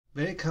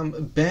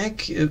Welcome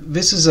back.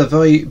 This is a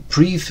very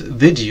brief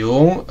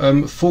video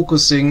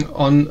focusing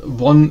on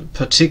one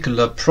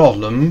particular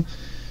problem.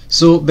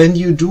 So when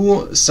you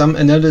do some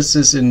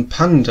analysis in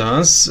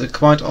Pandas,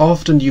 quite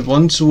often you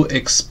want to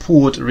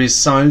export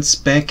results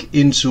back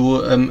into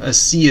a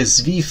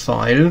CSV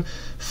file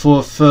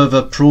for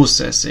further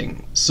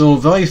processing. So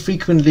very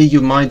frequently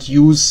you might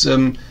use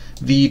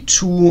the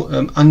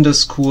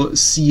to_CSV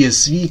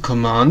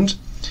command,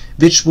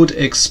 which would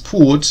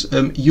export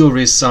your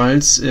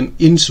results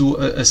into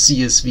a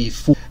CSV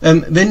form.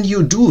 When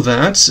you do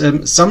that,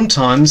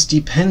 sometimes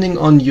depending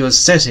on your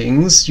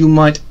settings, you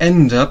might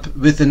end up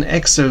with an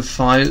Excel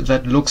file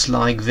that looks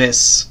like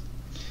this.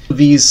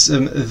 These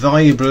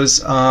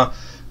variables are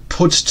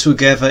put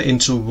together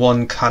into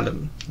one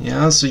column.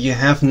 Yeah, so you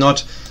have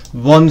not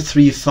 1,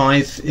 3,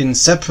 5 in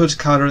separate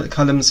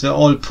columns. They're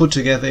all put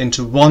together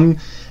into one,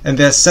 and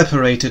they're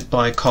separated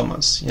by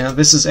commas. Yeah,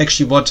 this is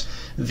actually what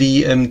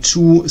the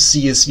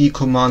to_CSV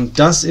command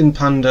does in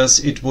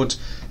Pandas. It would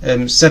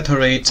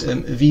separate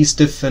these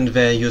different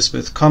values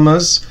with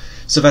commas.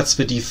 So that's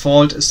the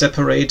default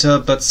separator,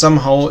 but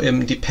somehow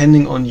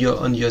depending on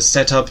your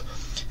setup,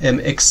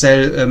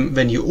 Excel,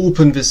 when you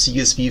open the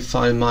CSV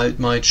file,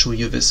 might show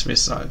you this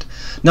result.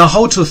 Now,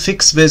 how to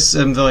fix this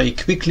very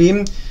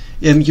quickly?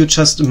 You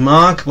just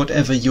mark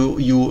whatever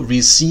you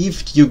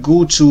received. You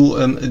go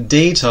to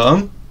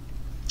data,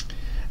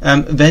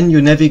 then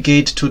you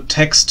navigate to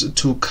text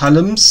to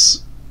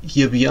columns.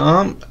 Here we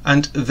are,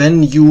 and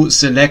then you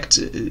select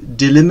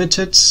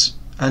delimited,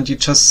 and you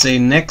just say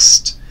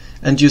next,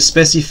 and you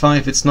specify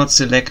if it's not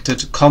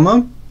selected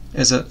comma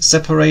as a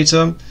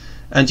separator,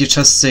 and you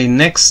just say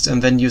next,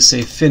 and then you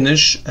say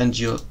finish, and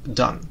you're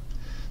done.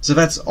 So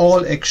that's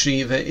all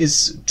actually there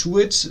is to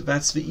it.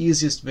 That's the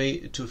easiest way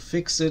to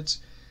fix it.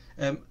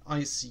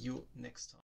 I see you next time.